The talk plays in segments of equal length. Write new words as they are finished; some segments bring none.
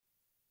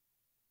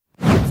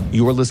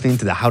You are listening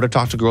to the How to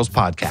Talk to Girls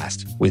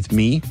podcast with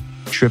me,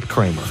 Trip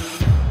Kramer.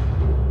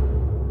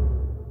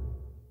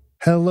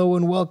 Hello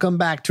and welcome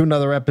back to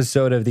another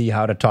episode of the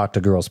How to Talk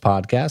to Girls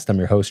podcast. I'm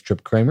your host,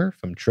 Trip Kramer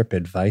from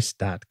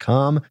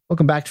tripadvice.com.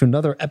 Welcome back to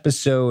another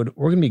episode.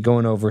 We're going to be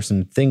going over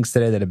some things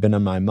today that have been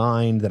on my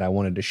mind that I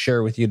wanted to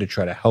share with you to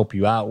try to help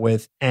you out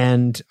with.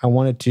 And I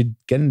wanted to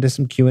get into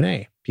some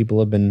Q&A.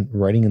 People have been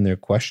writing in their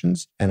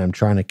questions and I'm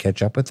trying to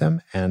catch up with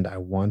them and I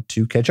want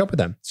to catch up with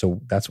them. So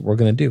that's what we're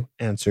going to do,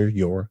 answer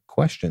your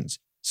questions.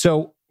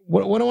 So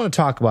what I want to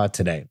talk about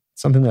today,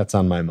 something that's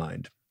on my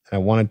mind. I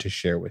wanted to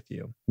share with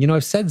you. You know,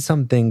 I've said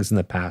some things in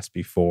the past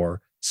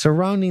before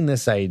surrounding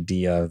this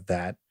idea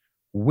that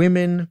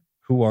women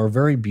who are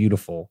very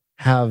beautiful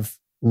have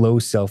low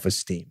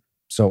self-esteem.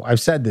 So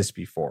I've said this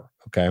before,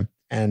 okay?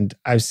 And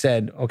I've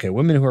said, okay,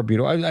 women who are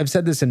beautiful, I've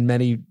said this in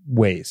many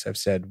ways. I've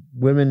said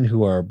women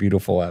who are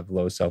beautiful have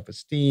low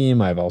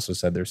self-esteem. I've also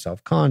said they're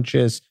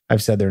self-conscious.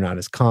 I've said they're not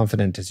as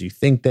confident as you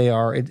think they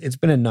are. It's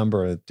been a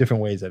number of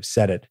different ways I've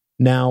said it.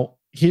 Now,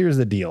 here's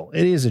the deal.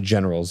 It is a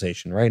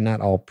generalization, right?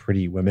 Not all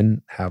pretty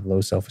women have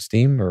low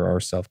self-esteem or are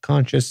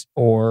self-conscious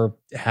or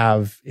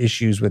have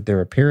issues with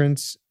their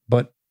appearance.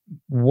 But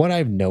what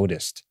I've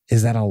noticed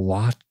is that a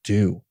lot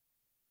do.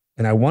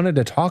 And I wanted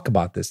to talk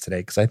about this today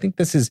because I think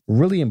this is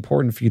really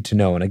important for you to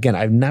know. And again,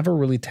 I've never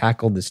really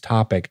tackled this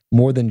topic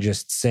more than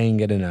just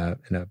saying it in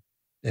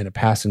a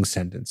passing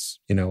sentence.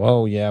 You know,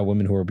 oh yeah,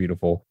 women who are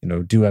beautiful, you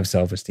know, do have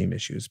self-esteem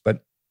issues.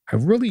 But I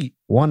really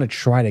want to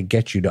try to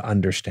get you to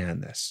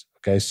understand this.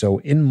 Okay, so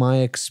in my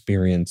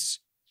experience,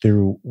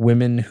 through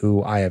women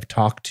who I have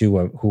talked to,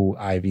 who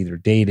I've either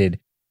dated,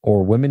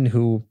 or women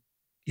who,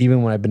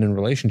 even when I've been in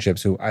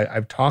relationships, who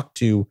I've talked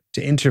to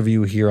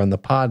interview here on the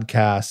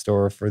podcast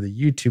or for the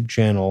YouTube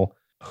channel,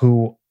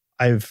 who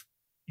I've,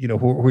 you know,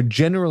 who are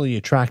generally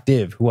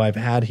attractive, who I've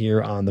had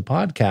here on the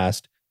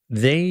podcast,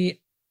 they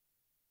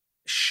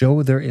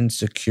show their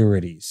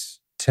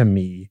insecurities to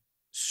me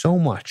so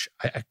much.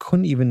 I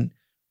couldn't even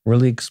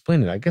really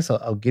explain it. I guess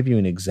I'll give you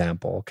an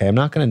example. Okay. I'm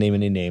not going to name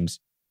any names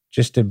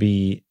just to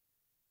be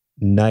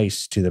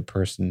nice to the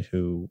person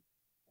who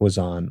was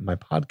on my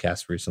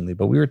podcast recently,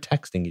 but we were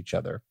texting each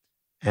other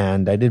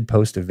and I did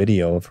post a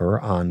video of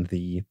her on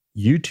the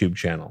YouTube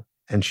channel.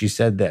 And she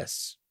said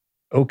this,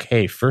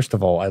 okay, first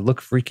of all, I look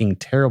freaking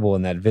terrible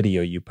in that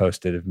video you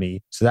posted of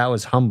me. So that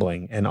was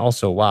humbling. And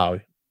also, wow,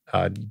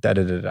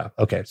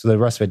 Okay. So the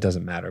rest of it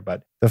doesn't matter.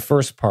 But the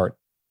first part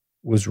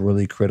was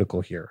really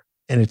critical here.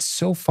 And it's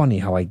so funny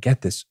how I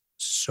get this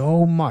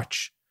so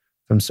much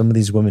from some of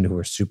these women who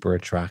are super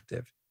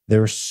attractive.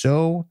 They're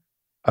so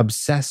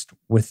obsessed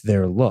with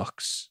their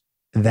looks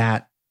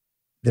that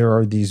there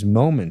are these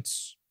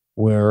moments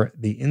where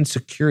the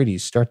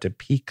insecurities start to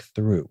peek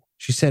through.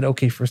 She said,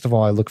 okay, first of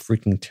all, I look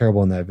freaking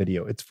terrible in that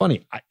video. It's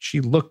funny. She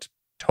looked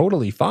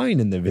totally fine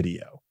in the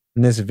video.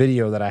 In this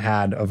video that I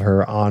had of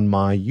her on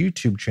my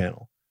YouTube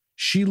channel,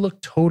 she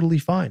looked totally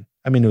fine.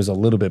 I mean, it was a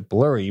little bit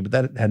blurry, but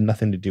that had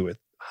nothing to do with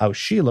how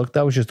she looked.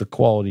 That was just the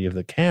quality of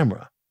the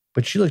camera,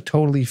 but she looked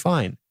totally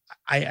fine.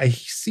 I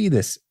see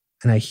this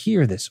and I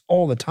hear this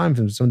all the time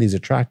from some of these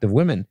attractive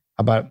women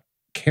about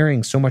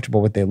caring so much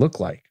about what they look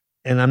like.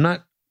 And I'm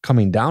not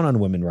coming down on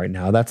women right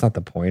now. That's not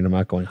the point. I'm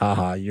not going,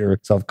 haha, you're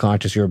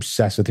self-conscious, you're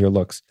obsessed with your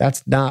looks.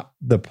 That's not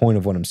the point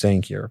of what I'm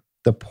saying here.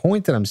 The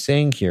point that I'm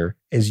saying here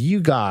is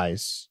you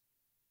guys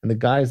and the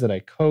guys that I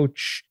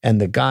coach and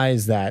the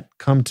guys that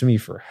come to me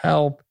for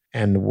help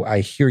and I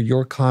hear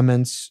your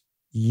comments,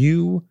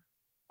 you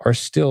are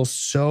still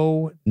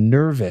so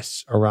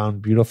nervous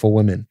around beautiful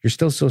women. You're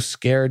still so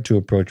scared to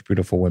approach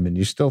beautiful women.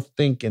 You still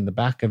think in the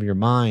back of your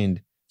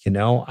mind, you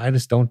know, I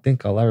just don't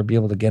think I'll ever be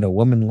able to get a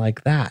woman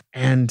like that.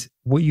 And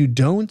what you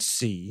don't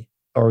see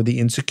are the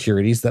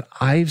insecurities that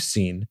I've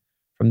seen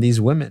from these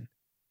women.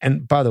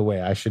 And by the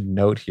way, I should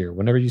note here,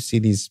 whenever you see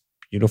these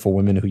beautiful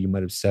women who you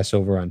might obsess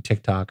over on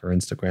TikTok or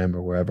Instagram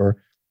or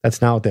wherever,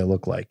 that's not what they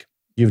look like.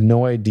 You have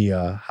no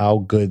idea how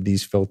good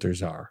these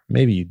filters are.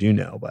 Maybe you do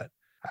know, but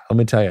let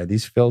me tell you,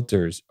 these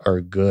filters are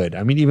good.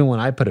 I mean, even when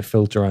I put a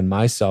filter on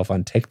myself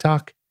on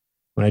TikTok,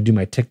 when I do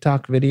my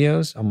TikTok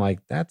videos, I'm like,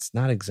 that's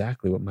not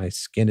exactly what my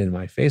skin and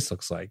my face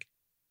looks like.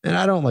 And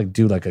I don't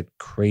do a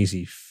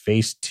crazy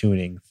face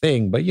tuning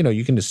thing, but you know,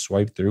 you can just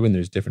swipe through and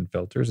there's different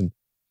filters and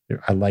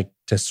I like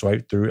to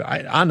swipe through.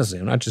 Honestly,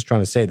 I'm not just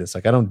trying to say this.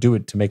 I don't do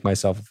it to make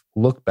myself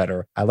look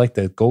better. I like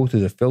to go through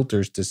the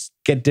filters to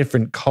get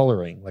different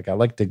coloring. I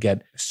like to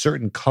get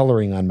certain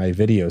coloring on my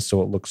videos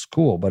so it looks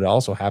cool, but it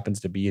also happens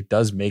to be, it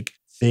does make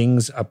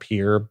things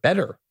appear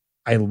better.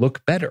 I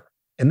look better.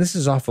 And this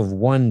is off of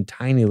one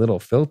tiny little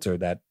filter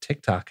that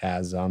TikTok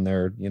has on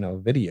their,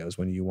 videos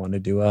when you want to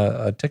do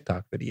a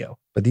TikTok video.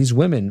 But these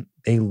women,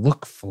 they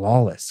look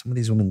flawless. Some of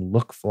these women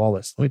look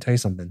flawless. Let me tell you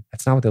something.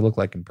 That's not what they look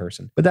like in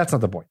person. But that's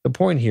not the point. The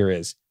point here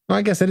is, well,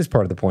 I guess it is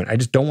part of the point. I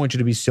just don't want you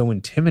to be so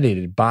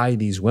intimidated by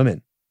these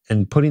women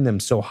and putting them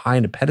so high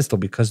in a pedestal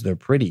because they're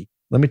pretty.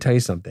 Let me tell you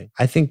something.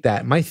 I think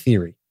that my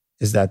theory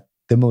is that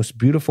the most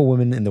beautiful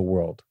women in the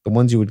world, the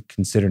ones you would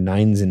consider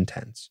 9s and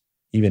 10s,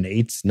 even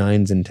 8s,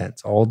 9s, and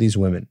 10s, all these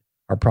women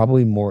are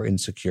probably more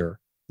insecure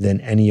than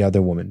any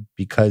other woman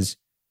because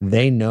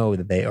they know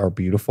that they are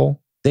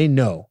beautiful. They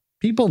know.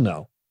 People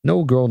know.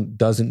 No girl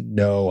doesn't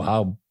know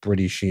how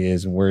pretty she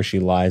is and where she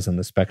lies on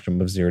the spectrum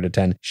of 0 to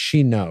 10.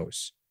 She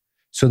knows.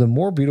 So the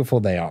more beautiful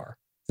they are,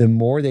 the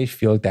more they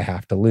feel like they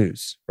have to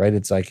lose, right?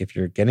 It's like if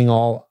you're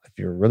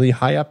really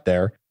high up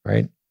there,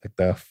 right?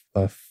 Like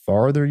the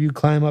farther you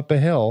climb up a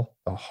hill,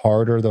 the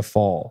harder the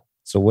fall.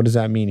 So what does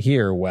that mean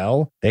here?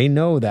 Well, they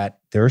know that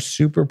they're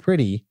super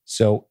pretty.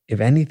 So if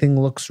anything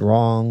looks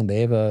wrong,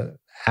 they have a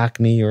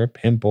acne or a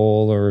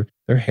pimple or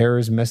their hair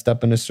is messed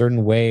up in a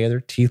certain way, or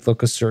their teeth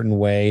look a certain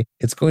way,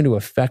 it's going to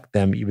affect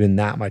them even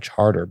that much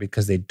harder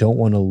because they don't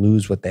want to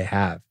lose what they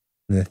have.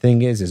 And the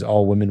thing is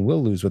all women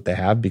will lose what they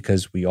have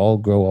because we all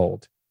grow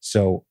old.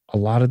 So a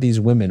lot of these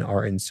women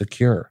are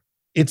insecure.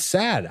 It's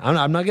sad.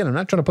 I'm not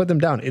trying to put them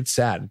down. It's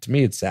sad. To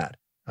me, it's sad.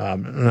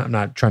 I'm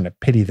not trying to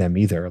pity them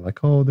either.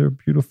 Like, oh, they're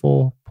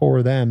beautiful,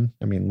 poor them.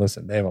 I mean,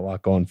 listen, they have a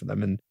lot going for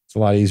them. And it's a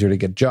lot easier to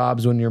get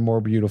jobs when you're more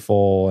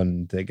beautiful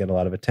and they get a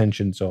lot of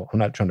attention. So I'm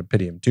not trying to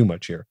pity them too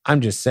much here. I'm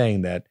just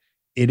saying that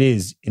it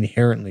is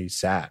inherently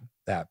sad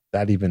that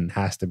even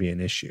has to be an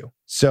issue.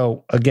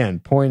 So again,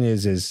 point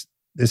is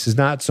this is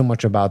not so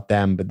much about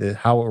them, but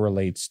how it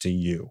relates to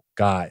you.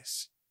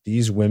 Guys,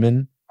 these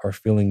women are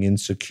feeling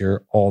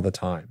insecure all the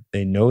time.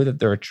 They know that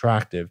they're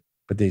attractive,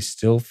 but they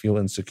still feel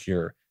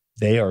insecure.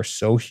 They are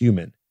so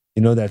human.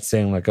 You know that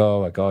saying like,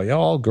 oh, yeah,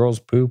 all girls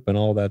poop and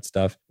all that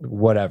stuff,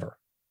 whatever.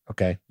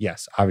 Okay.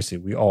 Yes, obviously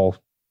we all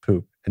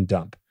poop and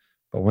dump,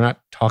 but we're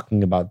not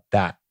talking about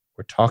that.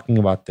 We're talking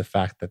about the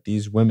fact that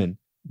these women,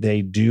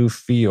 they do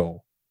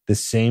feel the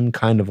same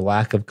kind of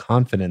lack of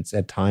confidence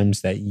at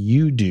times that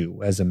you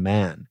do as a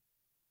man.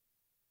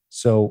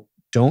 So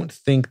don't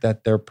think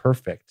that they're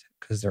perfect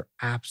because they're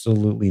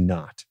absolutely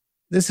not.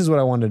 This is what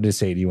I wanted to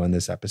say to you on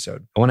this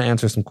episode. I want to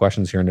answer some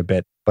questions here in a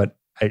bit, but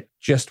I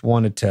just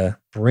wanted to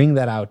bring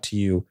that out to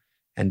you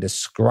and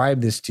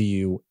describe this to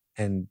you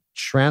and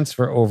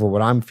transfer over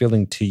what I'm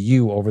feeling to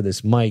you over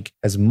this mic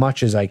as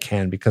much as I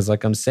can, because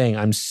like I'm saying,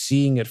 I'm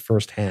seeing it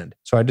firsthand.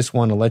 So I just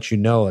want to let you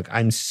know, like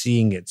I'm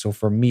seeing it. So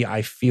for me,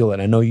 I feel it.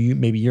 I know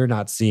maybe you're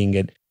not seeing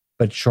it,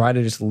 but try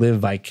to just live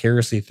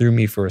vicariously through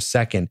me for a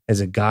second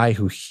as a guy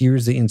who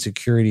hears the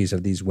insecurities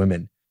of these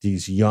women,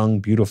 these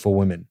young, beautiful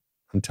women.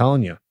 I'm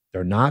telling you,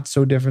 they're not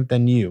so different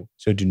than you.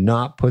 So do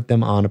not put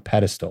them on a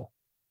pedestal.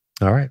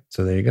 All right.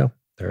 So there you go.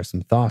 There are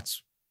some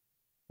thoughts.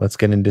 Let's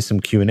get into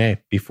some Q&A.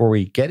 Before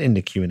we get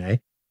into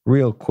Q&A,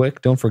 real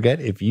quick, don't forget,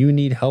 if you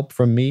need help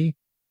from me,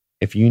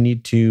 if you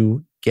need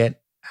to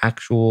get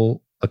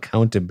actual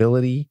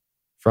accountability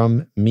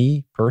from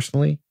me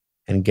personally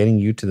and getting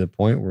you to the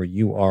point where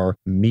you are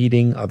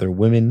meeting other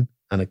women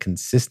on a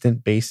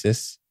consistent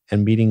basis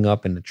and meeting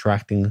up and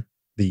attracting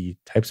the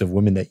types of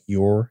women that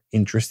you're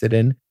interested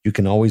in, you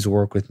can always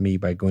work with me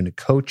by going to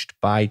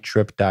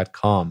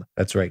coachedbytrip.com.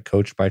 That's right.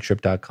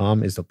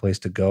 Coachedbytrip.com is the place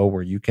to go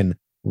where you can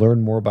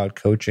learn more about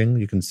coaching.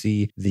 You can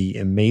see the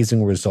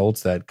amazing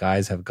results that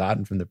guys have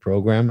gotten from the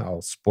program.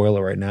 I'll spoil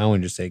it right now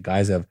and just say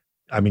guys have,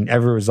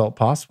 every result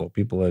possible.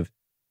 People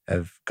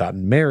have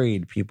gotten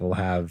married. People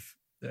have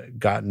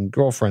gotten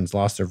girlfriends,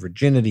 lost their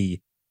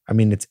virginity.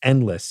 It's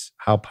endless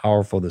how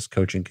powerful this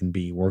coaching can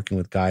be, working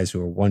with guys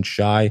who are once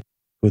shy,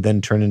 who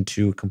then turn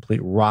into complete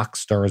rock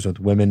stars with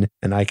women.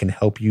 And I can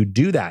help you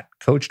do that.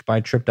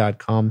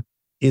 Coachedbytrip.com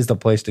is the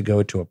place to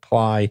go to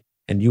apply.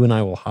 And you and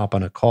I will hop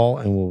on a call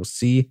and we'll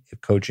see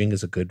if coaching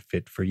is a good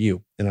fit for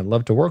you. And I'd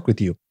love to work with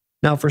you.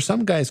 Now, for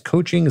some guys,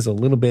 coaching is a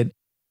little bit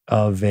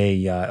of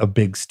a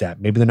big step.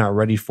 Maybe they're not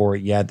ready for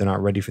it yet. They're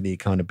not ready for the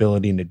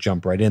accountability and to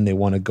jump right in. They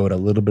want to go at a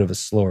little bit of a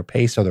slower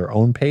pace or their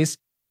own pace.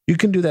 You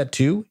can do that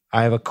too.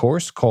 I have a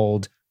course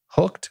called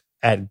Hooked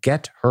at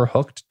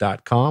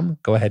getherhooked.com.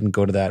 Go ahead and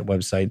go to that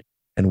website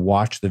and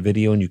watch the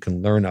video and you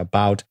can learn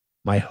about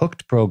my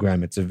Hooked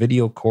program. It's a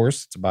video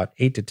course. It's about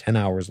 8 to 10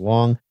 hours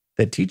long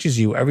that teaches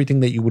you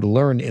everything that you would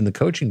learn in the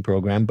coaching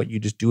program, but you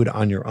just do it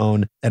on your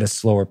own at a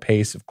slower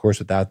pace, of course,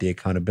 without the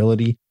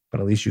accountability, but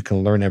at least you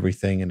can learn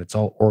everything and it's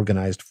all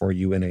organized for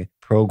you in a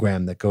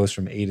program that goes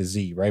from A to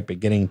Z, right?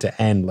 Beginning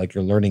to end, like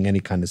you're learning any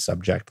kind of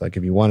subject. Like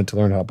if you wanted to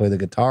learn how to play the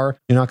guitar,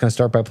 you're not going to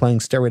start by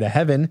playing Stairway to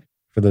Heaven.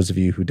 For those of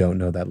you who don't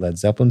know that Led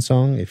Zeppelin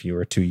song, if you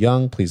are too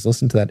young, please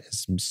listen to that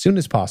as soon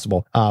as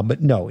possible.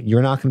 But no,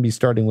 you're not going to be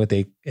starting with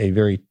a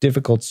very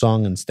difficult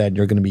song. Instead,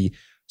 you're going to be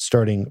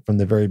starting from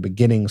the very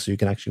beginning so you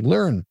can actually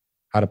learn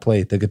how to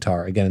play the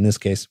guitar. Again, in this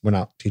case, we're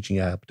not teaching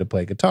you how to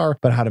play guitar,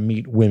 but how to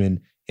meet women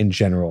in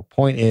general.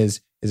 Point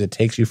is it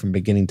takes you from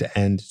beginning to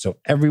end. So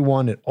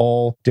everyone at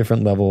all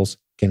different levels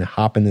can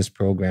hop in this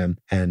program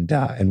and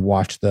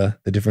watch the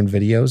different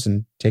videos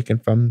and take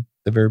it from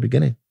the very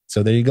beginning.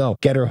 So there you go.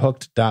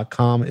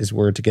 Getherhooked.com is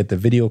where to get the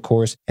video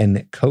course, and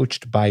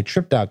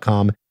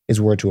coachedbytrip.com is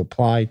where to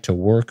apply to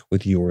work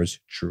with yours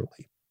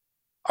truly.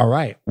 All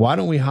right, why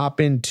don't we hop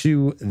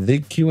into the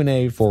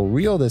Q&A for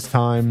real this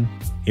time?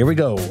 Here we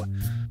go.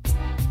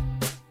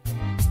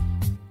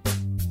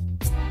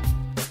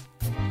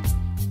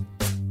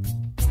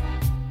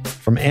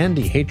 From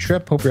Andy, hey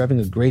Trip, hope you're having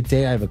a great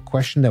day. I have a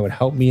question that would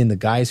help me and the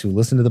guys who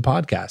listen to the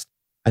podcast.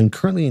 I'm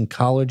currently in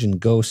college and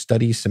go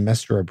study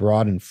semester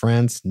abroad in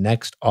France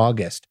next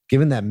August.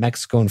 Given that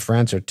Mexico and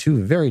France are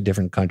two very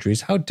different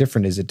countries, how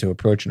different is it to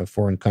approach in a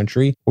foreign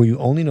country where you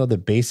only know the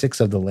basics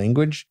of the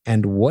language?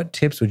 And what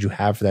tips would you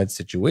have for that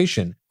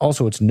situation?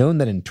 Also, it's known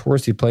that in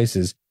touristy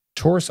places,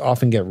 tourists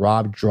often get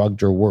robbed,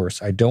 drugged, or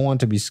worse. I don't want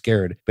to be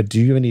scared, but do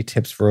you have any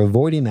tips for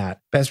avoiding that?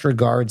 Best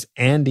regards,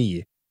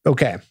 Andy.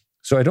 Okay.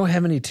 So I don't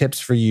have any tips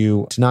for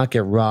you to not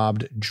get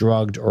robbed,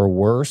 drugged, or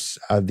worse.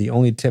 The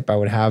only tip I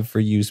would have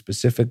for you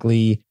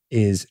specifically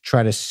is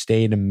try to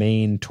stay to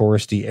main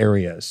touristy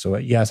areas. So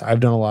yes, I've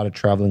done a lot of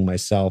traveling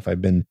myself.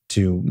 I've been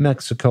to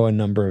Mexico a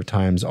number of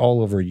times,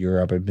 all over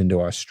Europe. I've been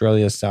to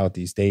Australia,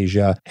 Southeast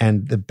Asia.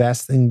 And the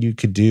best thing you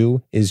could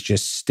do is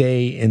just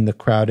stay in the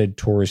crowded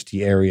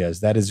touristy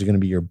areas. That is going to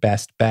be your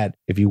best bet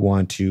if you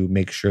want to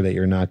make sure that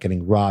you're not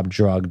getting robbed,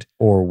 drugged,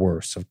 or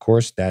worse. Of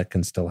course, that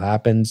can still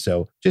happen.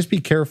 So just be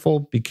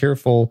careful. Be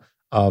careful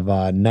of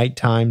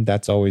nighttime.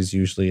 That's always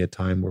usually a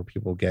time where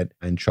people get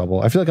in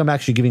trouble. I feel like I'm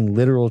actually giving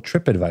literal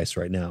trip advice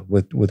right now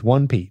with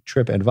 1P,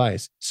 trip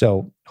advice.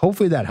 So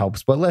hopefully that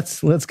helps. But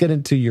let's get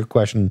into your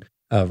question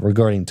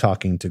regarding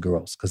talking to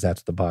girls, because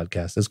that's what the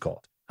podcast is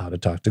called, How to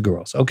Talk to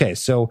Girls. Okay,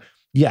 so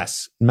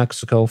yes,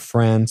 Mexico,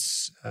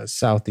 France,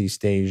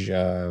 Southeast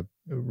Asia,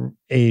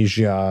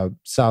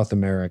 South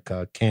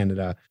America,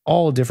 Canada,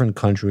 all different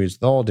countries,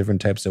 all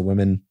different types of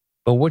women.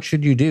 But what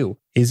should you do?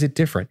 Is it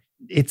different?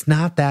 It's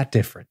not that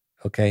different.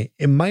 Okay.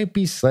 It might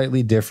be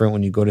slightly different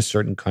when you go to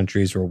certain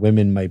countries where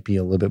women might be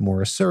a little bit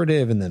more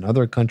assertive, and then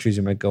other countries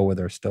you might go where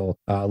they're still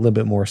a little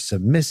bit more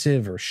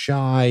submissive or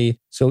shy.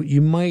 So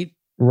you might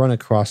run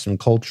across some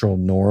cultural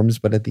norms,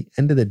 but at the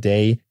end of the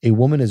day, a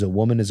woman is a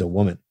woman is a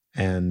woman.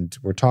 And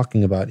we're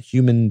talking about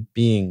human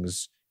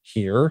beings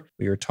here.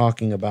 We are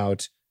talking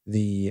about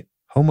the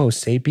Homo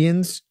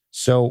sapiens.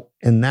 So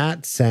in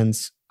that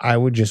sense, I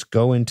would just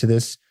go into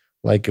this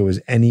like it was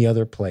any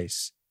other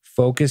place.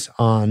 Focus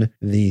on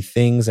the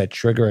things that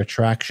trigger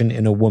attraction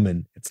in a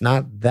woman. It's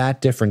not that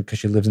different because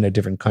she lives in a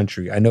different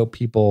country. I know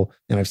people,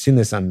 and I've seen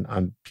this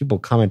on people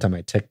comment on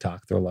my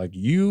TikTok. They're like,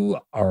 you're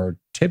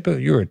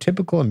a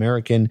typical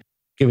American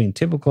giving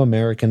typical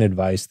American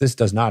advice. This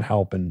does not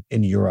help in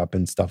Europe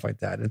and stuff like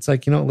that. It's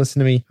like, listen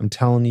to me. I'm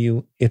telling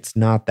you, it's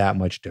not that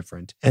much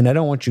different. And I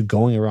don't want you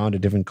going around to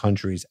different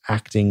countries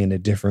acting in a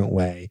different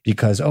way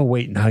because, oh,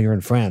 wait, now you're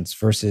in France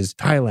versus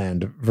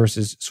Thailand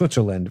versus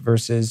Switzerland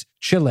versus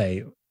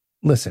Chile.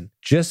 Listen,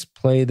 just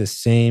play the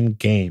same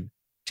game.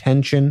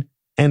 Tension,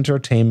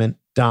 entertainment,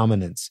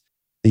 dominance.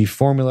 The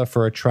formula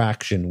for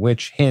attraction,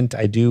 which, hint,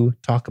 I do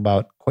talk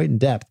about quite in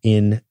depth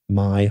in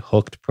my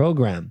Hooked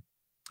program.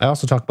 I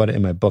also talk about it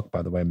in my book,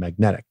 by the way,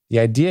 Magnetic. The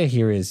idea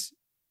here is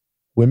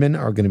women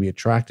are going to be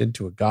attracted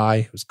to a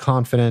guy who's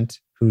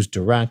confident, who's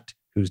direct,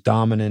 who's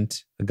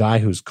dominant, a guy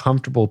who's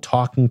comfortable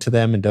talking to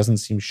them and doesn't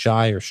seem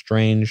shy or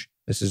strange.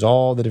 This is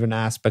all the different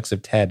aspects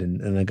of Ted,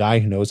 and a guy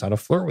who knows how to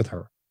flirt with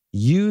her.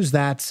 Use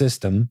that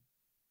system,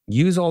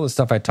 use all the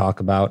stuff I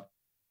talk about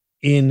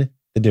in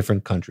the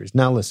different countries.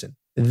 Now, listen,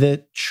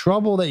 the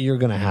trouble that you're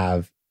going to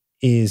have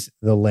is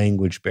the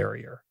language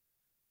barrier.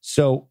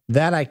 So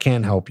that I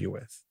can't help you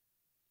with.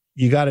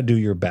 You got to do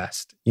your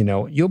best.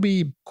 You'll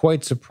be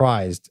quite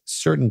surprised.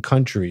 Certain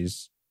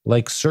countries,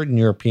 like certain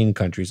European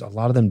countries, a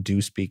lot of them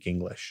do speak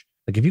English.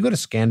 Like if you go to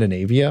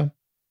Scandinavia,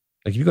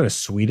 like if you go to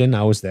Sweden,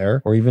 I was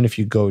there, or even if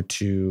you go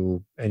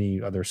to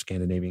any other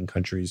Scandinavian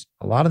countries,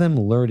 a lot of them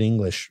learned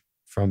English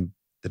from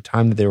the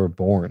time that they were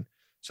born.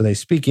 So they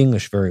speak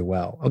English very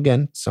well.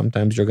 Again,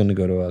 sometimes you're going to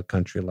go to a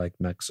country like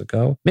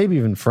Mexico, maybe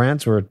even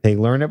France, where they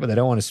learn it, but they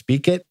don't want to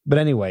speak it. But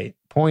anyway,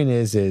 point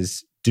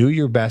is do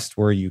your best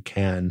where you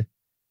can.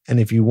 And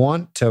if you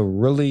want to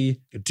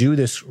really do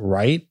this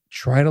right,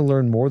 try to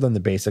learn more than the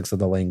basics of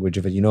the language.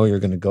 If you're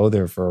going to go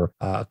there for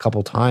a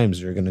couple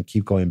times, you're going to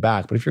keep going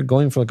back. But if you're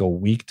going for like a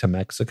week to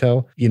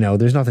Mexico,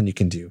 there's nothing you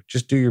can do.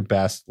 Just do your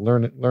best.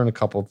 Learn a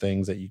couple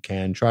things that you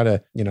can. Try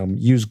to,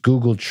 use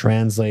Google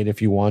Translate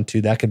if you want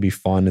to. That could be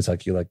fun. It's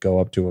like you go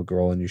up to a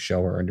girl and you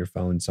show her on your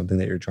phone something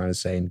that you're trying to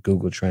say and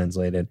Google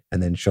Translate it,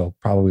 and then she'll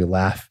probably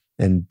laugh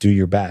and do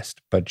your best.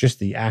 But just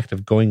the act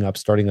of going up,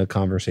 starting a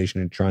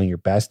conversation and trying your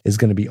best is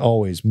going to be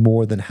always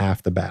more than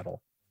half the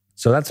battle.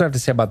 So that's what I have to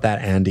say about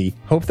that, Andy.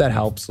 Hope that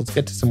helps. Let's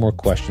get to some more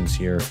questions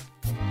here.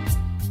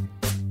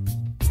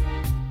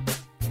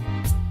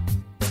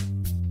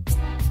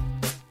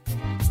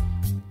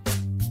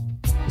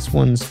 This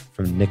one's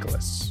from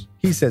Nicholas.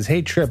 He says,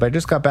 hey, Trip, I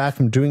just got back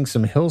from doing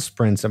some hill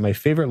sprints at my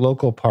favorite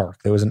local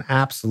park. There was an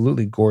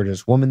absolutely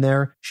gorgeous woman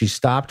there. She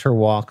stopped her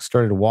walk,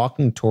 started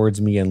walking towards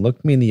me, and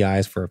looked me in the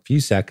eyes for a few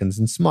seconds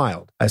and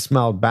smiled. I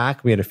smiled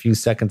back. We had a few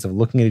seconds of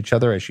looking at each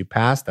other as she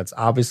passed. That's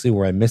obviously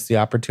where I missed the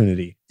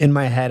opportunity. In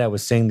my head, I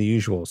was saying the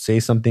usual, say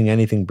something,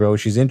 anything, bro,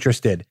 she's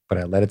interested, but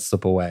I let it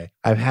slip away.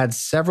 I've had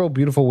several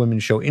beautiful women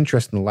show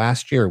interest in the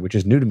last year, which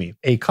is new to me.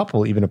 A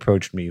couple even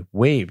approached me,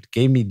 waved,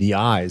 gave me the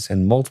eyes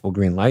and multiple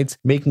green lights,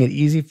 making it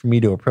easy for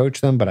me to approach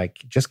them, but I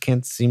just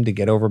can't seem to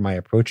get over my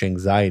approach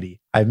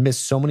anxiety. I've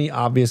missed so many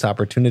obvious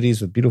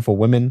opportunities with beautiful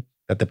women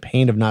that the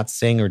pain of not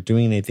saying or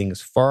doing anything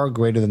is far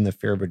greater than the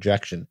fear of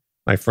rejection.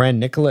 My friend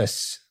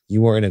Nicholas,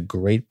 you are in a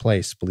great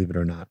place, believe it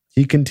or not.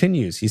 He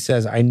continues. He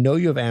says, I know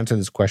you have answered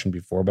this question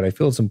before, but I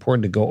feel it's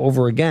important to go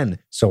over again.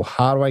 So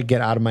how do I get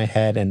out of my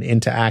head and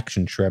into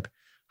action, Trip?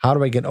 How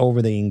do I get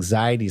over the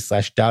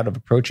anxiety/doubt of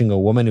approaching a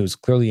woman who is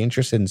clearly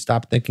interested and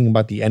stop thinking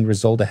about the end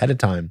result ahead of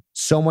time?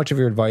 So much of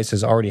your advice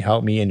has already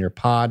helped me, and your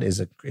pod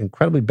is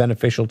incredibly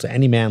beneficial to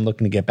any man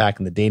looking to get back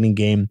in the dating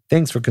game.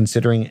 Thanks for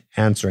considering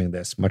answering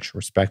this. Much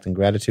respect and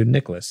gratitude,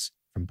 Nicholas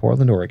from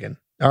Portland, Oregon.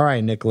 All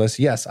right, Nicholas.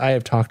 Yes, I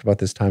have talked about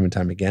this time and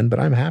time again, but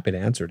I'm happy to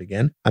answer it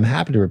again. I'm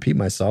happy to repeat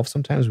myself.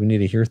 Sometimes we need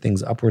to hear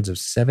things upwards of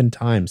 7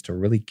 times to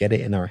really get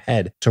it in our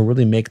head, to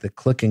really make the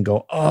click and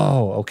go,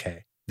 oh,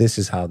 okay, this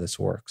is how this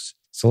works.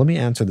 So let me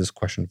answer this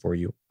question for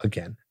you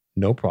again.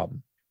 No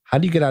problem. How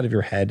do you get out of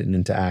your head and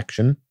into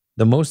action?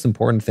 The most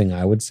important thing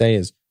I would say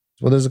is,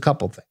 well, there's a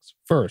couple things.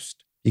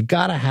 First, you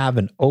got to have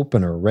an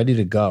opener ready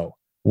to go.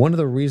 One of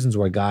the reasons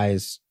why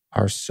guys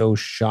are so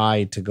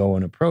shy to go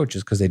and approach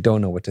is because they don't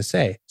know what to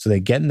say. So they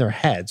get in their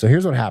head. So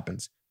here's what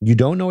happens. You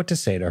don't know what to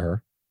say to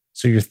her.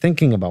 So you're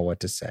thinking about what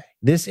to say.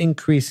 This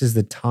increases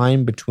the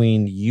time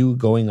between you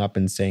going up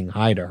and saying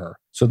hi to her.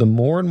 So the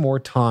more and more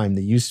time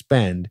that you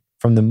spend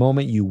from the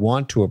moment you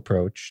want to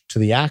approach to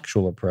the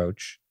actual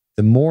approach,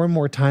 the more and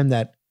more time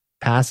that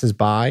passes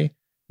by,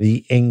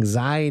 the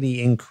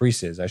anxiety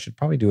increases. I should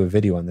probably do a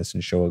video on this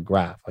and show a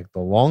graph. Like the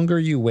longer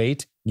you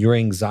wait, your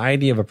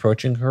anxiety of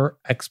approaching her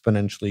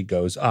exponentially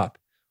goes up.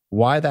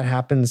 Why that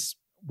happens,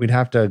 we'd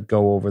have to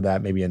go over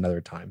that maybe another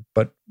time.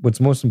 But what's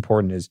most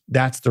important is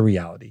that's the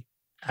reality.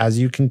 As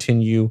you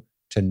continue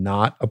to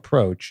not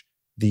approach,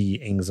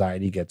 the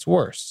anxiety gets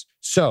worse.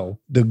 So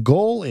the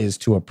goal is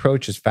to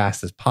approach as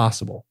fast as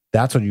possible.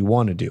 That's what you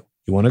want to do.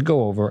 You want to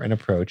go over and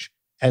approach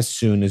as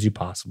soon as you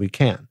possibly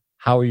can.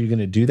 How are you going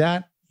to do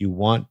that? You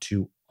want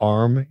to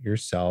arm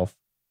yourself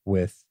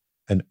with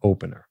an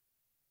opener.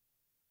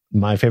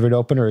 My favorite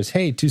opener is,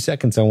 hey, 2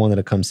 seconds, I wanted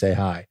to come say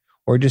hi.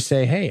 Or just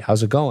say, hey,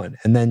 how's it going?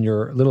 And then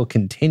your little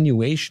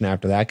continuation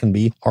after that can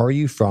be, are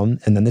you from,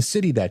 and then the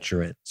city that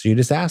you're in. So you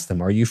just ask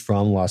them, are you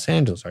from Los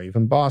Angeles? Are you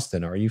from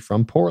Boston? Are you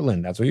from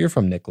Portland? That's where you're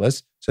from,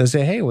 Nicholas. So they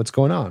say, hey, what's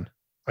going on?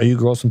 Are you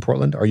girls from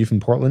Portland? Are you from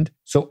Portland?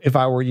 So if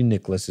I were you,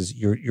 Nicholas,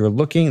 you're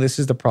looking, this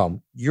is the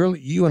problem.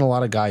 You and a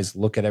lot of guys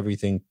look at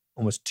everything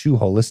almost too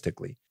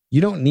holistically. You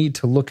don't need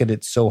to look at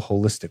it so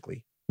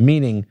holistically,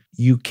 meaning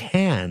you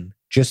can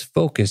just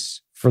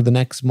focus for the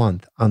next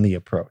month on the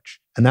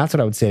approach. And that's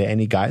what I would say to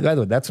any guy. By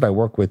the way, that's what I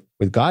work with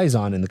guys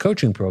on in the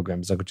coaching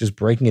programs, like just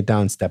breaking it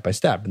down step by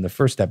step. And the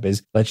first step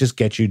is, let's just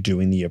get you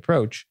doing the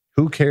approach.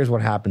 Who cares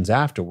what happens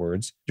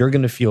afterwards? You're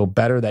going to feel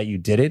better that you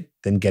did it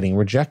than getting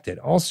rejected.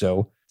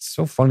 Also, it's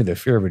so funny, the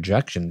fear of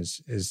rejection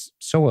is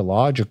so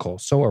illogical,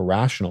 so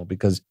irrational,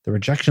 because the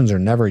rejections are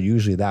never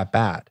usually that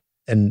bad.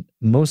 And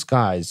most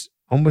guys,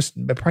 probably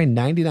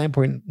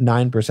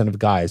 99.9% of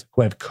guys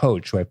who I've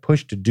coached, who I've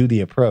pushed to do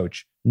the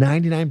approach,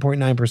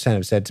 99.9%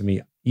 have said to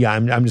me, yeah,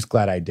 I'm just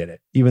glad I did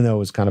it. Even though it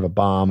was kind of a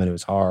bomb and it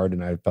was hard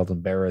and I felt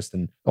embarrassed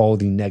and all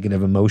the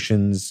negative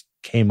emotions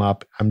came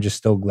up, I'm just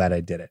still glad I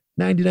did it.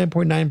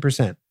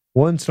 99.9%.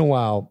 Once in a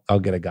while, I'll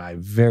get a guy,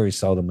 very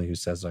seldomly, who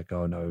says like,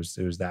 oh no,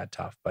 it was that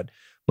tough. But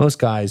most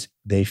guys,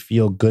 they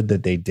feel good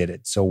that they did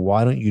it. So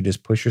why don't you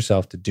just push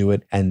yourself to do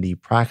it? And the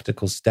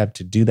practical step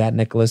to do that,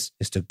 Nicholas,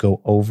 is to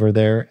go over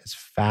there as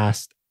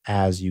fast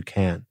as you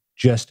can.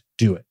 Just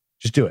do it.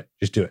 Just do it.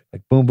 Just do it.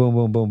 Like boom, boom,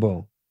 boom, boom,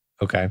 boom.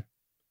 Okay.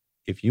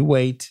 If you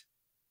wait,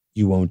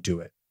 you won't do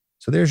it.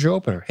 So there's your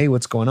opener. Hey,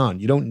 what's going on?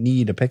 You don't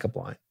need a pickup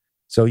line.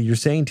 So you're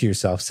saying to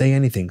yourself, say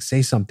anything,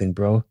 say something,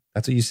 bro.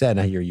 That's what you said.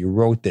 Now you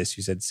wrote this.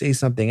 You said, say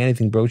something,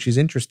 anything, bro. She's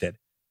interested.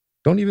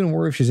 Don't even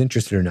worry if she's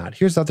interested or not.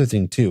 Here's the other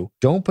thing too.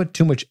 Don't put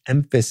too much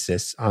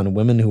emphasis on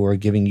women who are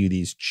giving you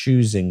these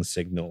choosing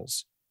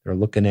signals. They're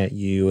looking at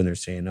you and they're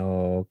saying,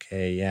 oh,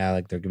 okay, yeah,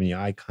 like they're giving you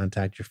eye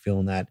contact. You're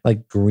feeling that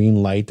like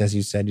green light, as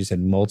you said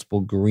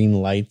multiple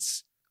green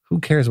lights. Who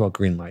cares about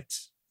green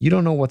lights? You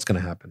don't know what's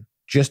going to happen.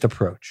 Just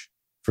approach.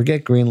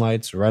 Forget green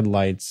lights, red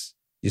lights.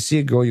 You see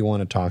a girl you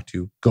want to talk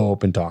to, go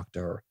up and talk to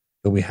her.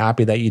 You'll be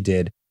happy that you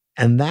did.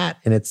 And that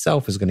in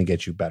itself is going to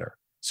get you better.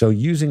 So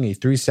using a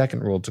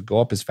 3-second rule to go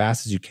up as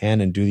fast as you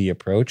can and do the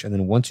approach. And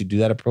then once you do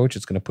that approach,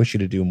 it's going to push you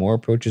to do more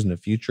approaches in the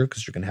future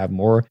because you're going to have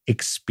more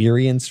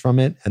experience from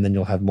it. And then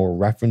you'll have more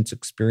reference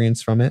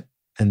experience from it.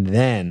 And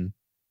then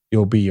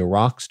you'll be a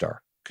rock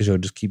star because you'll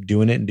just keep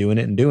doing it and doing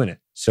it and doing it.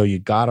 So you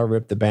got to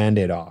rip the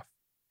Band-Aid off.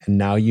 And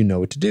now you know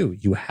what to do.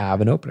 You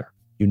have an opener.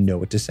 You know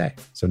what to say.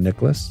 So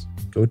Nicholas,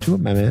 go to it,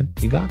 my man.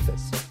 You got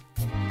this.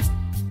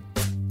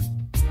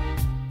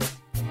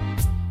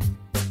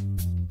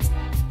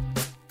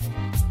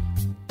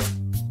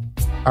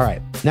 All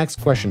right,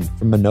 next question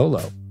from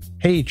Manolo.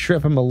 Hey,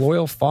 Trip, I'm a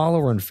loyal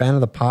follower and fan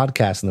of the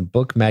podcast and the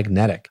book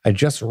Magnetic. I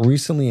just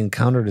recently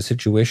encountered a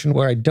situation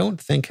where I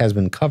don't think has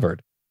been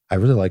covered. I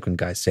really like when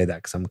guys say that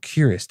because I'm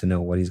curious to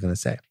know what he's going to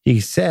say.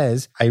 He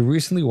says, I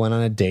recently went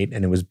on a date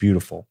and it was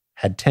beautiful.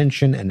 Had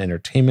tension and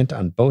entertainment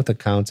on both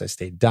accounts. I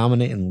stayed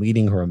dominant in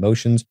leading her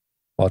emotions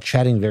while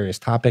chatting various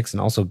topics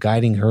and also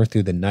guiding her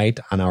through the night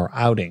on our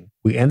outing.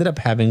 We ended up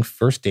having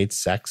first date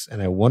sex,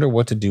 and I wonder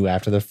what to do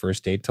after the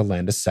first date to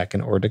land a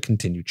second or to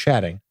continue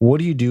chatting. What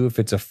do you do if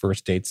it's a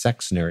first date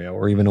sex scenario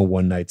or even a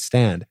one-night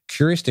stand?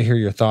 Curious to hear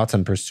your thoughts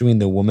on pursuing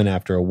the woman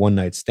after a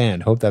one-night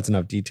stand. Hope that's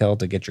enough detail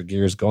to get your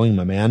gears going,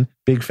 my man.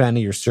 Big fan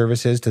of your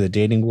services to the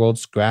dating world.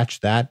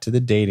 Scratch that to the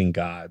dating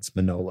gods.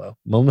 Manolo.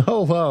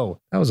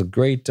 That was a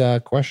great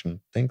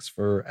question. Thanks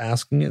for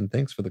asking it, and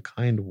thanks for the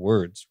kind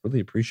words. Really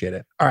appreciate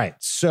it. All right,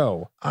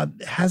 so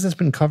has this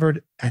been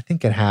covered? I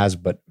think it has,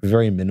 but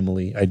very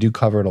minimally. I do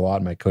cover it a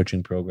lot in my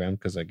coaching program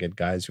because I get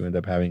guys who end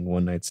up having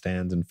one-night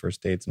stands and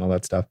first dates and all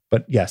that stuff.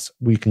 But yes,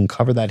 we can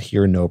cover that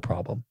here, no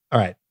problem. All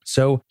right.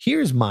 So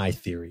here's my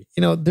theory.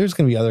 There's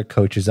going to be other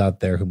coaches out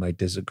there who might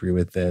disagree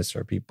with this,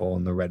 or people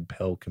in the red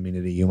pill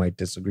community who might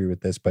disagree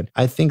with this, but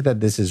I think that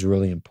this is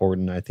really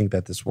important. I think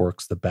that this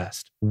works the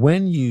best.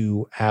 When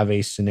you have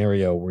a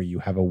scenario where you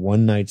have a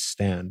one-night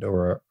stand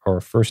or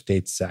first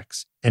date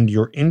sex, and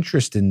you're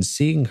interested in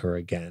seeing her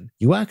again,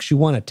 you actually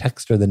want to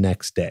text her the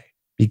next day,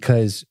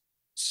 because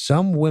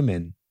some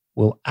women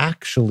will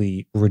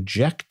actually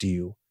reject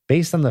you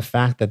based on the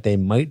fact that they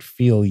might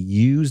feel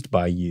used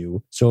by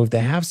you. So if they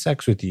have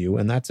sex with you,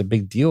 and that's a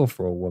big deal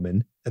for a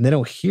woman, and they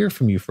don't hear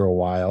from you for a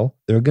while,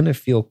 they're going to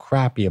feel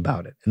crappy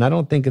about it. And I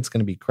don't think it's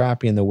going to be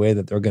crappy in the way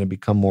that they're going to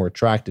become more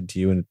attracted to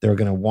you and they're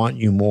going to want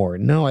you more.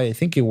 No, I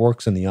think it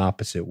works in the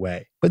opposite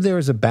way. But there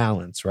is a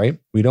balance, right?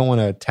 We don't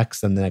want to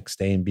text them the next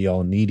day and be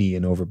all needy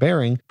and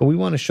overbearing, but we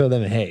want to show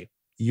them, hey,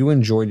 you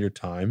enjoyed your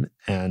time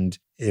and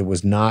it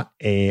was not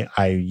a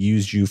I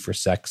used you for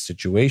sex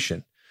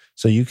situation.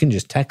 So you can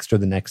just text her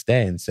the next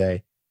day and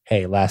say,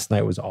 hey, last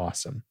night was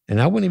awesome.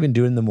 And I wouldn't even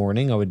do it in the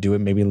morning. I would do it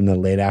maybe in the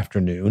late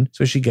afternoon.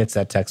 So she gets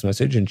that text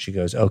message and she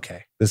goes,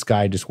 okay, this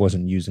guy just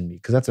wasn't using me.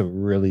 Because that's a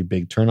really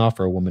big turnoff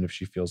for a woman if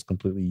she feels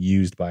completely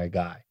used by a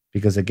guy.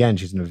 Because again,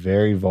 she's in a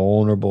very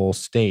vulnerable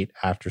state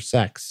after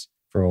sex.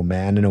 For a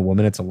man and a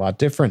woman, it's a lot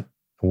different.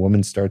 A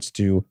woman starts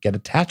to get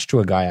attached to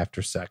a guy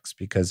after sex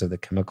because of the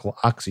chemical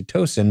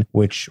oxytocin,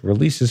 which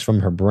releases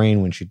from her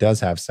brain when she does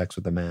have sex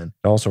with a man.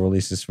 It also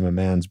releases from a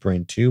man's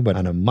brain too, but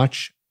on a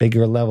much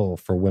bigger level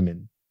for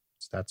women.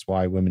 So that's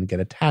why women get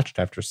attached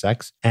after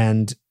sex.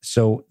 And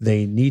so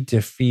they need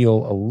to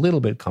feel a little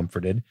bit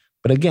comforted.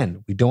 But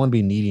again, we don't want to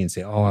be needy and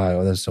say,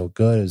 oh, that's so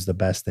good. It was the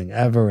best thing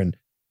ever. And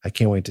I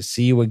can't wait to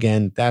see you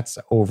again. That's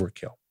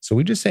overkill. So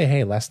we just say,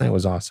 hey, last night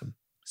was awesome.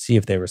 See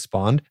if they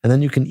respond. And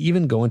then you can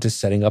even go into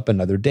setting up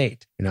another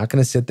date. You're not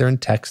going to sit there and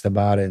text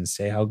about it and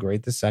say how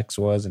great the sex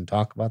was and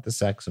talk about the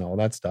sex and all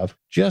that stuff.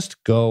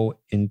 Just go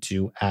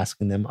into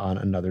asking them on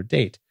another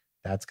date.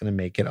 That's going to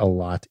make it a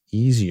lot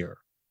easier.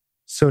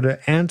 So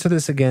to answer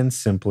this again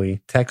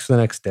simply, text the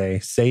next day,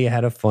 say you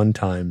had a fun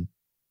time,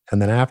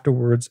 and then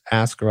afterwards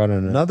ask her out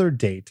on another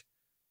date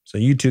so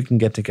you two can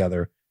get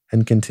together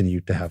and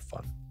continue to have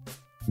fun.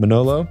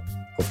 Manolo,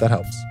 hope that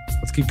helps.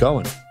 Let's keep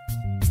going.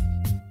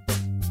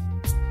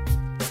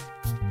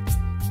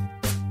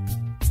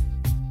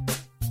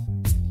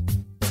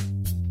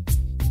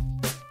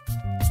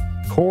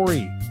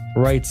 Corey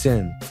writes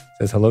in,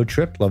 says, hello,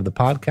 Trip. Love the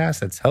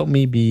podcast. It's helped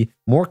me be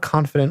more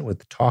confident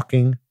with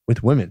talking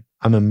with women.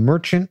 I'm a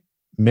merchant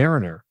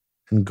mariner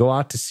and go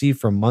out to sea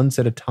for months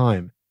at a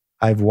time.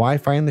 I have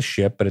Wi-Fi in the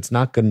ship, but it's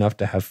not good enough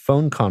to have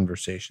phone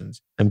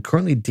conversations. I'm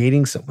currently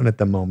dating someone at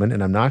the moment,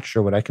 and I'm not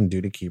sure what I can do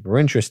to keep her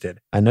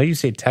interested. I know you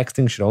say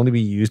texting should only be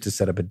used to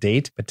set up a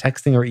date, but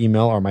texting or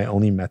email are my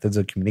only methods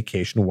of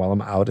communication while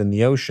I'm out in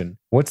the ocean.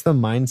 What's the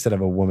mindset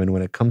of a woman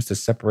when it comes to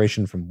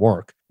separation from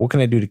work? What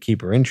can I do to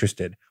keep her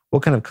interested?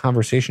 What kind of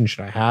conversation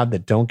should I have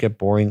that don't get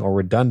boring or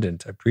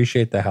redundant? I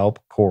appreciate the help,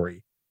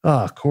 Corey.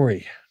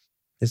 Corey,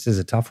 this is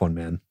a tough one,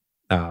 man.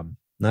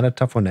 Not a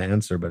tough one to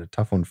answer, but a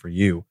tough one for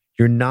you.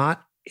 You're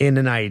not in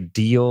an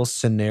ideal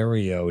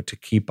scenario to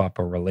keep up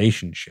a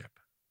relationship.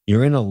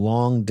 You're in a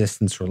long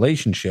distance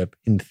relationship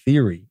in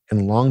theory,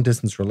 and long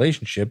distance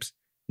relationships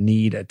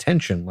need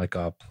attention. Like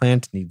a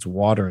plant needs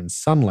water and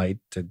sunlight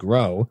to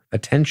grow.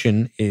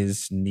 Attention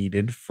is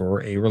needed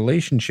for a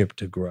relationship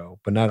to grow,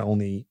 but not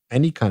only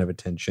any kind of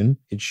attention,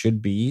 it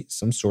should be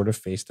some sort of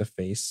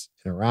face-to-face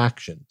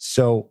interaction.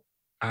 So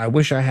I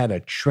wish I had a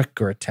trick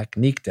or a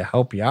technique to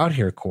help you out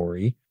here,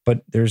 Corey,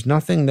 but there's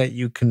nothing that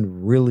you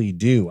can really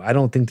do. I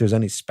don't think there's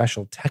any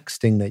special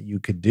texting that you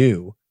could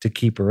do to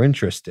keep her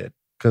interested.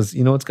 Because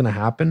you know what's going to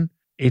happen?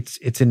 It's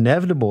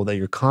inevitable that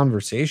your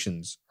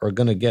conversations are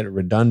going to get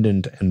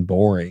redundant and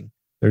boring.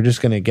 They're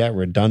just going to get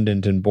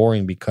redundant and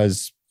boring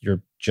because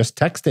you're just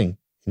texting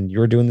and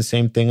you're doing the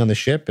same thing on the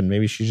ship, and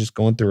maybe she's just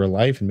going through her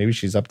life and maybe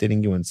she's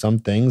updating you on some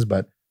things,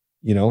 but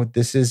you know,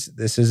 this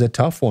is a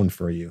tough one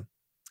for you.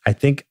 I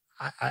think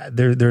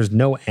there's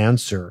no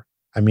answer.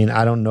 I mean,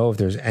 I don't know if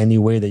there's any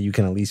way that you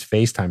can at least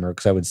FaceTime her,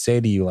 because I would say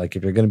to you, like,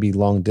 if you're going to be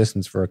long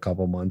distance for a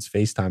couple months,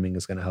 FaceTiming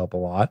is going to help a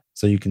lot.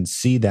 So you can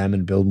see them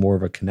and build more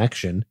of a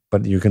connection,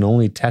 but you can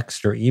only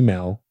text or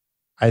email.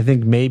 I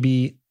think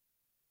maybe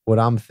what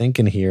I'm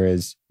thinking here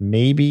is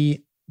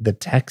maybe the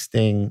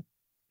texting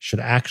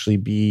should actually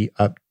be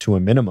up to a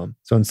minimum.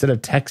 So instead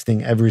of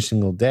texting every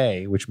single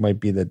day, which might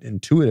be the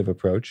intuitive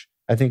approach,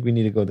 I think we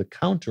need to go the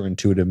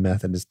counterintuitive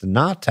method is to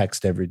not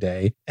text every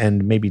day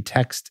and maybe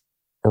text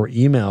or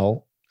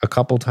email a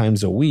couple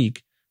times a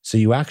week so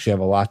you actually have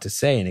a lot to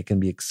say, and it can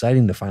be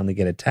exciting to finally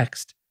get a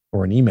text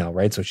or an email,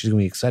 right? So she's going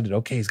to be excited.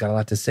 Okay, he's got a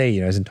lot to say. He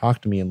hasn't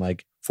talked to me in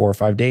like 4 or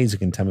 5 days. He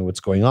can tell me what's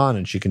going on,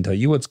 and she can tell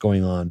you what's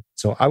going on.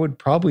 So I would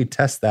probably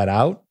test that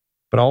out.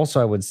 But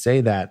also I would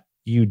say that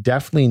you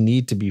definitely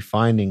need to be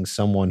finding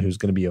someone who's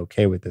going to be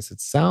okay with this.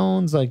 It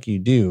sounds like you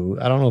do.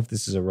 I don't know if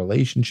this is a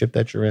relationship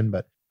that you're in,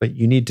 but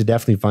you need to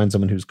definitely find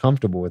someone who's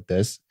comfortable with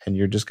this. And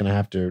you're just going to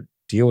have to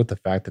deal with the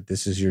fact that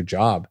this is your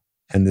job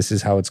and this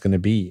is how it's going to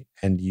be.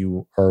 And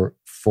you are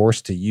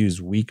forced to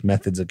use weak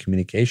methods of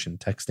communication,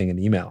 texting and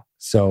email.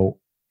 So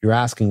you're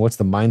asking, what's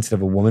the mindset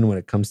of a woman when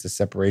it comes to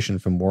separation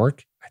from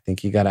work? I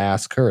think you got to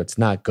ask her. It's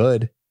not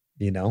good.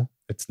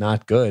 It's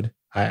not good.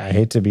 I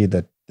hate to be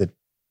the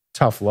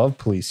tough love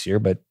police here,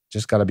 but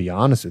just got to be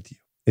honest with you.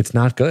 It's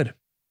not good.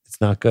 It's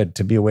not good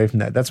to be away from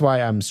that. That's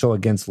why I'm so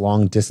against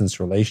long distance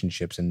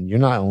relationships. And you're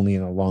not only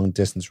in a long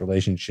distance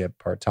relationship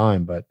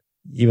part-time, but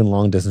even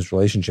long distance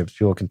relationships,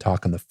 people can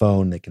talk on the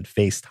phone, they can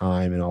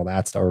FaceTime and all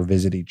that stuff or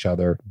visit each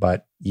other.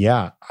 But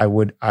yeah, I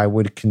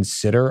would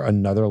consider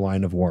another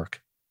line of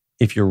work.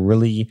 If you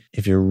really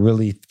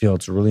feel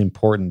it's really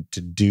important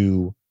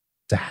to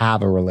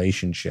have a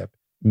relationship,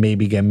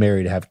 maybe get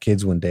married, have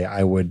kids one day,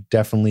 I would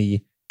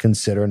definitely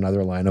consider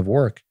another line of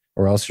work,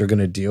 or else you're going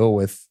to deal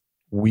with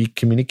weak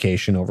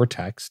communication over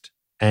text,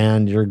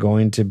 and you're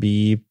going to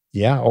be,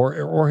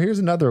 or here's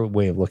another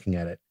way of looking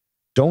at it.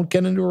 Don't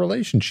get into a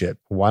relationship.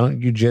 Why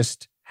don't you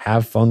just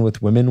have fun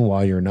with women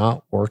while you're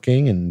not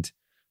working, and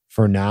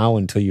for now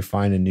until you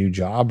find a new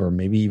job, or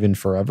maybe even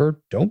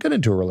forever, don't get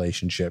into a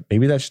relationship.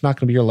 Maybe that's just not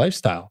going to be your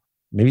lifestyle.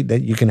 Maybe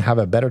that you can have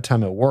a better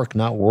time at work,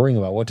 not worrying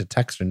about what to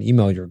text and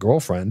email your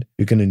girlfriend.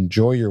 You can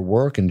enjoy your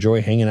work,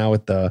 enjoy hanging out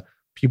with the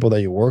people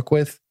that you work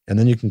with, and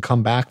then you can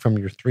come back from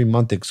your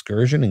 3-month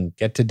excursion and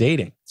get to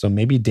dating. So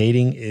maybe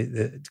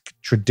dating,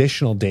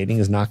 traditional dating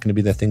is not going to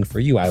be the thing for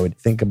you. I would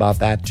think about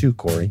that too,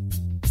 Corey.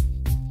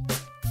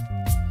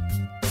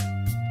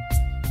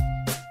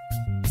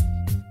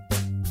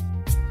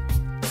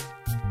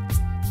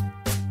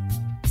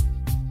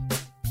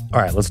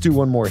 All right, let's do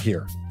one more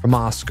here from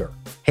Oscar.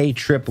 Hey,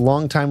 Trip,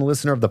 longtime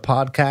listener of the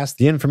podcast.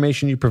 The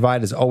information you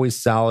provide is always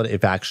solid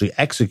if actually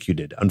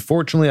executed.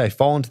 Unfortunately, I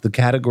fall into the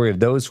category of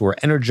those who are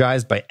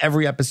energized by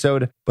every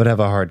episode, but have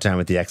a hard time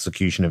with the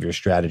execution of your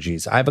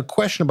strategies. I have a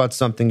question about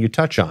something you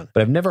touch on,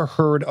 but I've never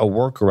heard a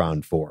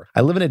workaround for.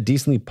 I live in a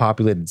decently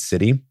populated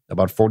city,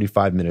 about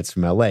 45 minutes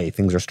from LA.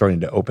 Things are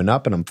starting to open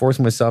up, and I'm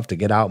forcing myself to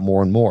get out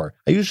more and more.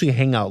 I usually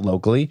hang out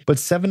locally, but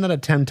 7 out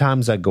of 10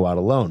 times I go out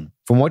alone.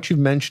 From what you've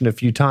mentioned a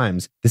few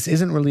times, this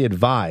isn't really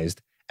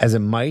advised, as it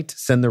might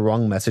send the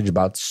wrong message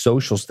about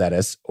social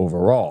status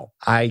overall.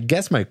 I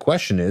guess my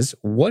question is,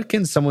 what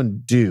can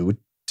someone do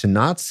to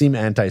not seem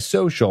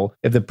antisocial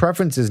if the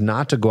preference is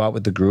not to go out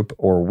with the group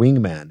or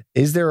wingman?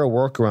 Is there a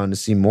workaround to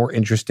seem more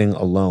interesting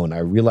alone? I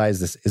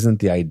realize this isn't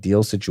the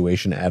ideal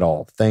situation at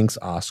all. Thanks,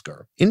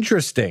 Oscar.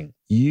 Interesting.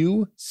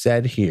 You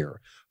said here,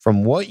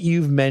 from what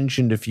you've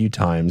mentioned a few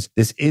times,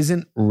 this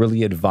isn't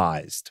really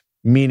advised,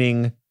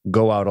 meaning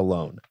go out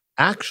alone.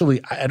 Actually,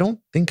 I don't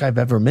think I've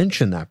ever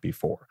mentioned that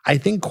before. I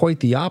think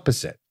quite the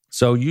opposite.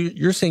 So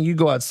you're saying you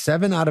go out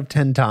 7 out of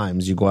 10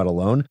 times you go out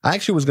alone. I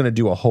actually was going to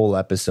do a whole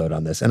episode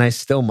on this, and I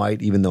still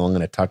might, even though I'm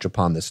going to touch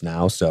upon this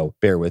now. So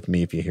bear with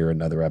me if you hear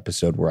another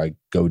episode where I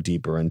go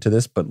deeper into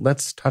this, but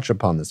let's touch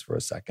upon this for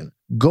a second.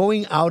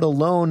 Going out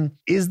alone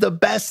is the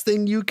best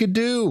thing you could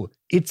do.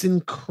 It's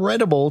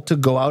incredible to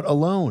go out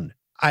alone.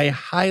 I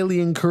highly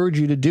encourage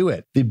you to do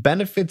it. The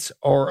benefits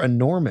are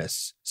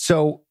enormous.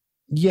 So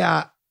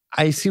yeah,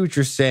 I see what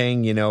you're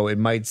saying. It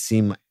might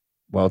seem,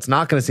 well, it's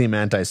not going to seem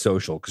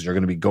antisocial because you're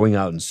going to be going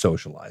out and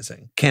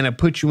socializing. Can it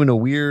put you in a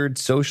weird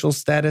social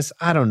status?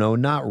 I don't know.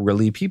 Not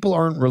really. People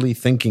aren't really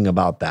thinking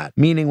about that.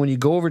 Meaning when you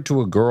go over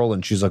to a girl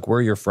and she's like, where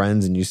are your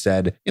friends? And you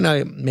said,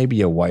 maybe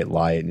you white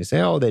lie it and you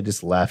say, oh, they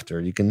just left.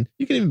 Or you can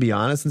even be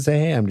honest and say,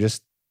 hey, I'm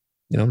just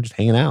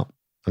hanging out.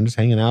 I'm just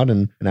hanging out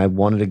and I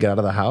wanted to get out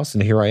of the house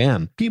and here I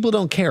am. People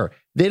don't care.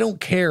 They don't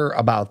care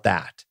about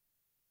that.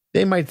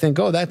 They might think,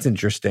 oh, that's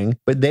interesting,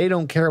 but they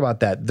don't care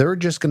about that. They're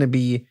just going to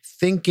be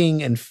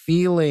thinking and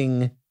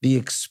feeling the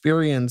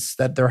experience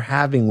that they're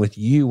having with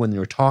you when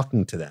you're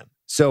talking to them.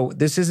 So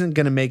this isn't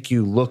going to make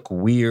you look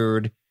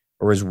weird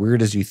or as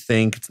weird as you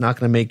think. It's not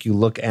going to make you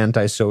look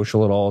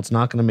antisocial at all. It's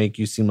not going to make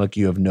you seem like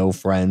you have no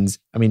friends.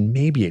 I mean,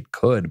 maybe it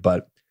could,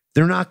 but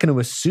they're not going to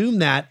assume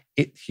that.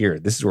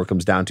 This is where it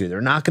comes down to.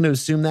 They're not going to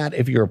assume that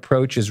if your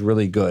approach is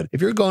really good.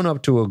 If you're going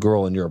up to a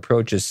girl and your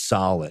approach is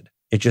solid,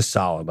 it's just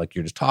solid. Like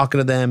you're just talking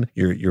to them,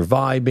 you're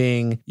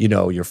vibing,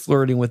 you're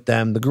flirting with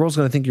them. The girl's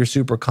going to think you're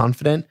super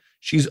confident.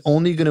 She's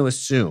only going to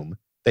assume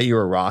that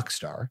you're a rock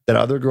star, that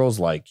other girls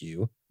like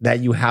you, that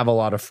you have a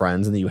lot of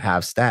friends and that you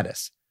have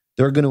status.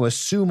 They're going to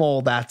assume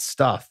all that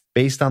stuff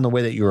based on the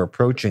way that you're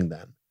approaching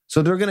them.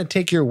 So they're going to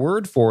take your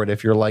word for it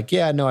if you're like,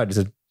 yeah, no, I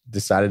just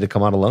decided to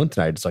come out alone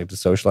tonight. I just like to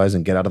socialize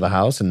and get out of the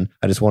house and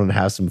I just wanted to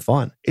have some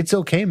fun. It's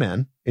okay,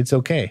 man. It's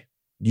okay.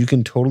 You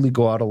can totally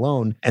go out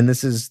alone. And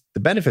this is the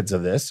benefits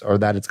of this are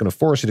that it's going to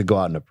force you to go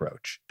out and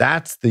approach.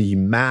 That's the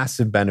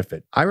massive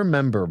benefit. I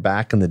remember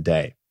back in the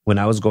day when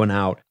I was going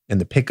out and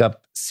the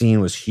pickup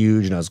scene was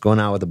huge and I was going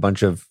out with a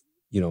bunch of,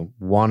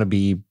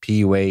 wannabe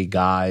PUA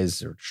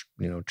guys or,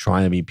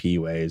 trying to be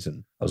PUAs.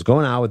 And I was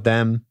going out with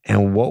them.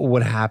 And what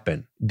would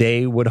happen?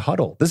 They would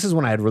huddle. This is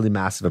when I had really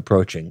massive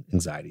approaching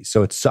anxiety.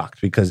 So it sucked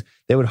because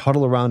they would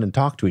huddle around and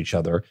talk to each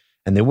other.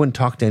 And they wouldn't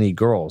talk to any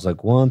girls.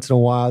 Like once in a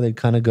while, they'd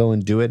kind of go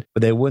and do it,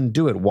 but they wouldn't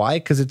do it. Why?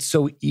 Because it's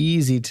so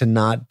easy to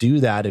not do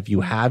that if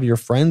you have your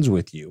friends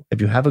with you, if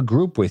you have a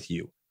group with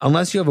you.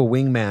 Unless you have a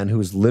wingman who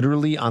is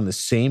literally on the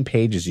same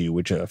page as you,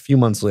 which a few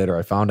months later,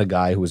 I found a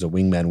guy who was a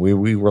wingman.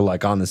 We were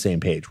like on the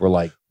same page. We're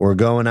like, we're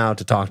going out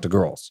to talk to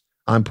girls.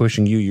 I'm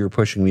pushing you, you're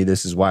pushing me.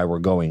 This is why we're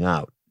going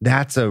out.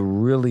 That's a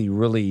really,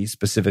 really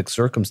specific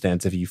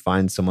circumstance if you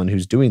find someone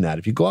who's doing that.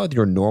 If you go out with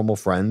your normal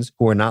friends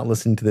who are not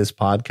listening to this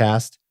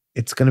podcast,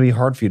 it's going to be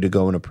hard for you to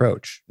go and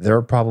approach.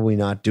 They're probably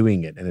not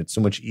doing it. And it's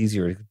so much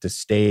easier to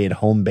stay at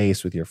home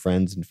base with your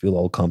friends and feel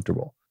all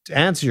comfortable. To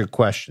answer your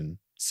question,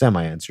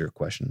 semi-answer your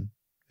question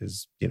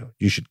is,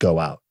 you should go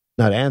out.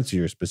 Not answer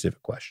your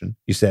specific question.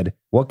 You said,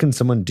 what can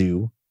someone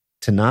do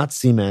to not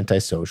seem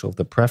antisocial if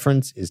the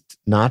preference is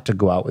not to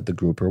go out with the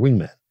group or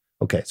wingman?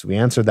 Okay, so we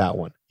answered that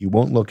one. You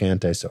won't look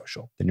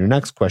antisocial. Then your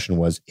next question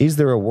was, is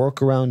there a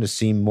workaround to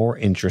seem more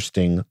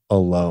interesting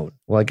alone?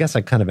 Well, I guess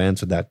I kind of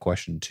answered that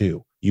question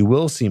too. You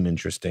will seem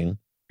interesting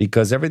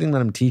because everything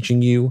that I'm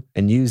teaching you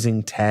and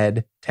using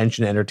TED,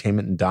 tension,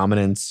 entertainment, and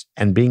dominance,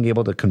 and being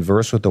able to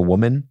converse with a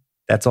woman,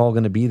 that's all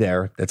going to be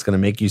there. That's going to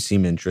make you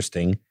seem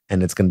interesting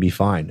and it's going to be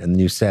fine. And then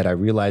you said, I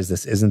realize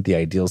this isn't the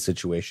ideal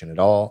situation at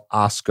all.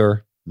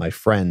 Oscar, my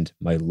friend,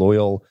 my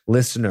loyal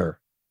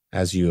listener,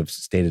 as you have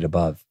stated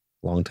above,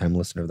 longtime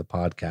listener of the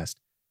podcast,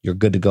 you're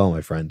good to go,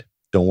 my friend.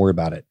 Don't worry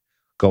about it.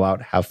 Go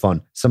out, have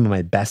fun. Some of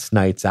my best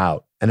nights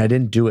out. And I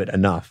didn't do it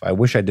enough. I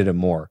wish I did it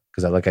more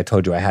because like I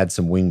told you, I had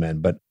some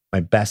wingmen, but my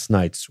best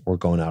nights were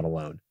going out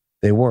alone.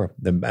 They were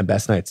my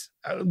best nights.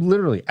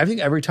 Literally, I think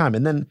every time.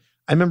 And then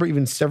I remember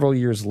even several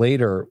years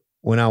later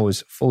when I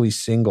was fully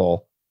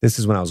single, this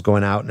is when I was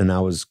going out and I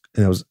was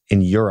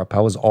in Europe.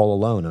 I was all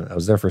alone. I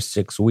was there for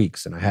 6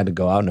 weeks and I had to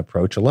go out and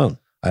approach alone.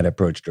 I'd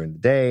approach during the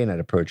day and I'd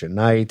approach at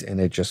night,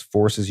 and it just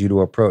forces you to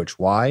approach.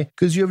 Why?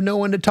 Because you have no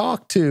one to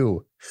talk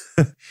to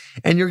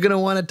and you're going to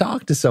want to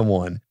talk to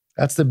someone.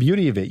 That's the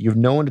beauty of it. You have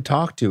no one to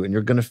talk to and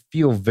you're going to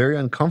feel very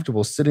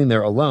uncomfortable sitting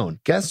there alone.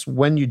 Guess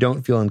when you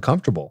don't feel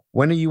uncomfortable?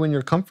 When are you in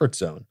your comfort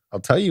zone? I'll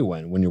tell you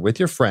when you're with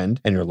your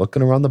friend and you're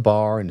looking around the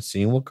bar and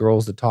seeing what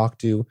girls to talk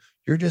to,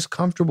 you're just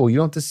comfortable. You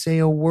don't have to say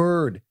a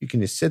word. You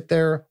can just sit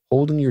there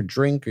holding your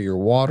drink or your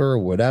water or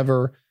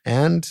whatever.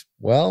 And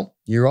well,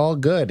 you're all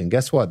good. And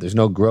guess what? There's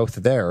no growth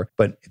there,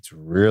 but it's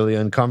really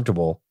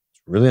uncomfortable.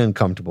 It's really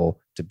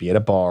uncomfortable to be at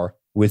a bar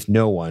with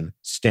no one,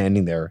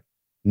 standing there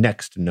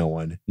next to no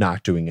one,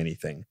 not doing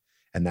anything.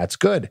 And that's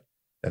good.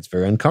 That's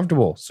very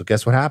uncomfortable. So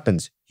guess what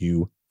happens?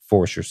 You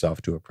force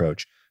yourself to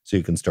approach so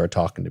you can start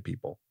talking to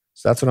people.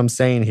 So that's what I'm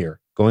saying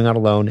here. Going out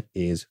alone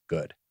is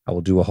good. I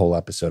will do a whole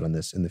episode on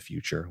this in the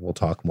future. We'll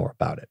talk more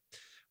about it.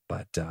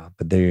 But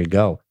there you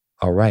go.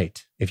 All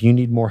right. If you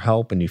need more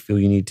help and you feel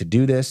you need to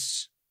do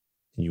this,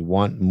 and you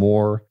want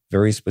more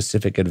very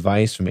specific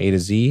advice from A to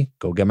Z,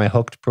 go get my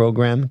Hooked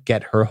program,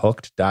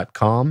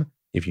 getherhooked.com.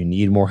 If you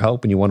need more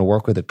help and you want to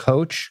work with a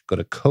coach, go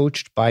to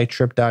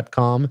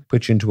coachedbytrip.com,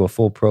 put you into a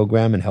full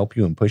program and help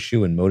you and push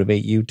you and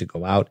motivate you to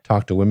go out,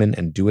 talk to women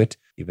and do it.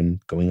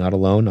 Even going out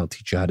alone, I'll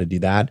teach you how to do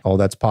that. All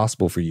that's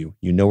possible for you.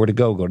 You know where to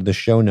go. Go to the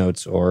show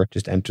notes or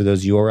just enter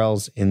those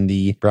URLs in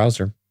the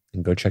browser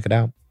and go check it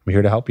out. I'm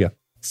here to help you.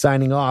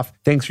 Signing off.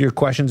 Thanks for your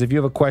questions. If you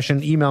have a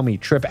question, email me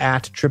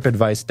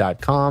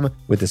trip@tripadvice.com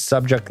with the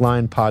subject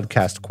line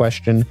podcast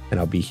question, and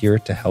I'll be here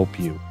to help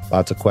you.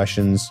 Lots of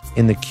questions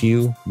in the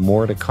queue,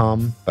 more to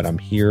come, but I'm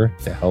here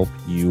to help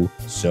you.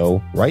 So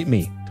write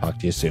me. Talk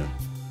to you soon.